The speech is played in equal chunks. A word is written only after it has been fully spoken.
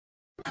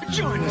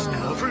Join us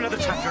now for another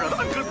chapter of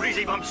Uncle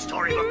Breezy Bump's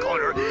Storybook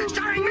Corner,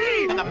 starring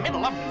me in the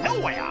middle of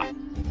nowhere.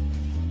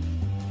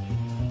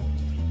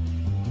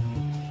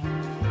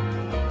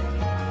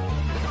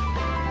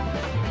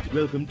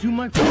 Welcome to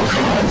my...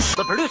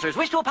 The producers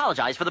wish to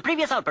apologize for the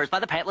previous outburst by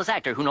the pantless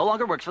actor who no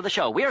longer works for the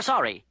show. We are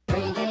sorry.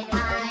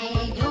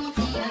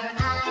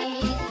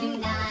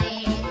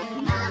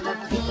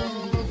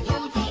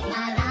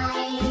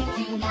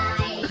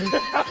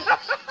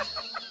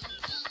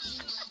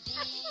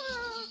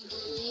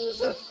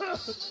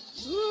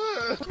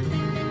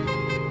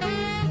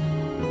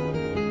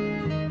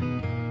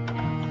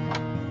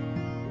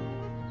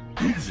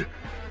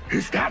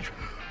 Is that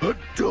a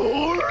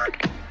door?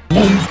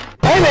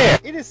 Hey there!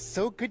 It is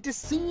so good to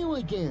see you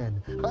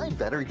again. I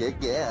better get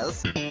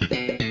gas.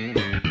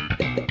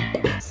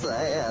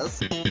 Sass.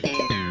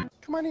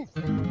 Come on in.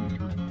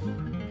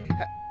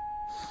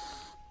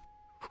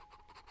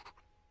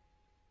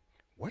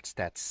 What's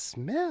that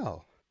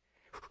smell?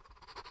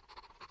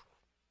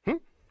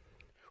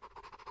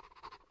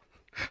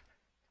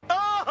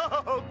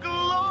 Oh,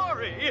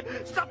 glory!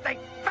 Something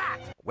fat!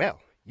 Well,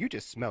 you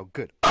just smell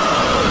good.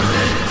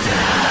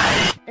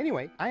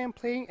 Anyway, I am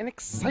playing an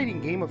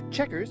exciting game of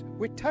checkers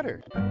with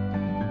Tutter.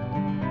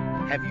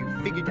 Have you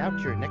figured out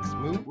your next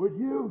move? Would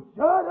you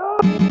shut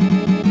up?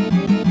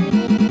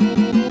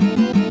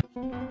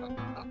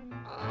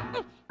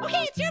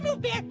 Okay, it's your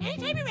move, Bear.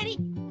 Anytime you're ready.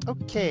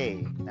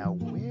 Okay, now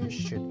where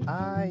should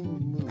I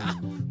move?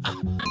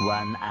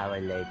 1 hour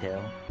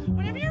later.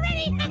 Whenever you're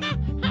ready.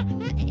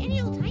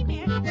 Any old time,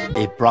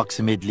 Bear.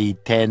 Approximately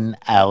 10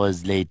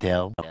 hours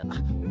later.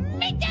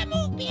 Make that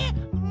move, Bear.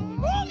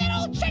 Move that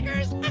old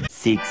checkers.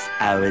 6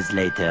 hours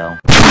later.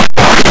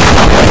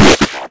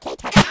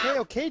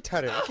 Okay,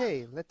 Tutter.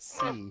 Okay, let's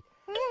see.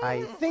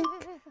 I think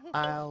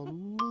I'll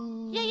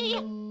move.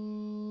 Yeah.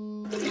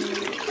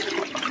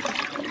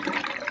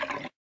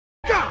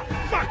 God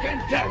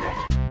fucking damn it!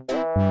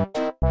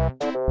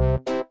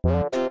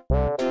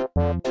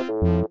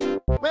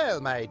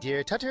 Well, my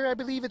dear Tutter, I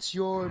believe it's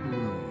your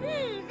move.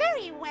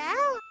 Very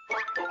well.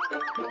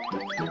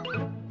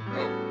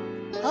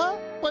 Huh?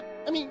 What?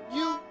 I mean,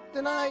 you,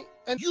 then I,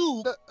 and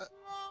you,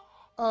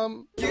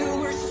 You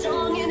were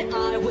strong and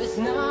I was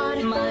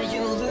not. My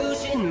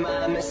illusion,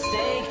 my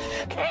mistake.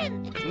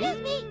 Excuse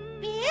me,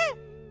 Bear.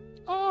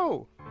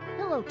 Oh,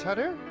 hello,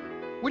 Tutter.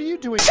 What are you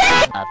doing?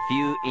 A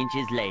few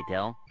inches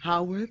later.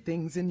 How were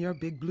things in your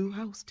big blue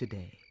house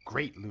today?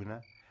 Great,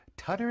 Luna.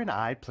 Tutter and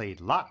I played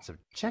lots of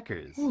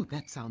checkers. Oh,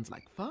 that sounds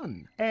like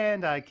fun.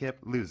 And I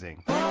kept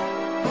losing.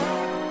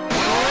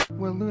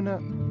 Well, Luna,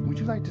 would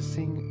you like to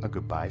sing a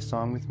goodbye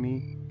song with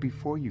me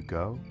before you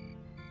go?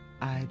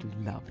 I'd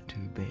love to,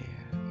 Bear.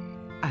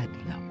 I'd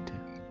love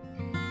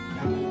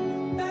to.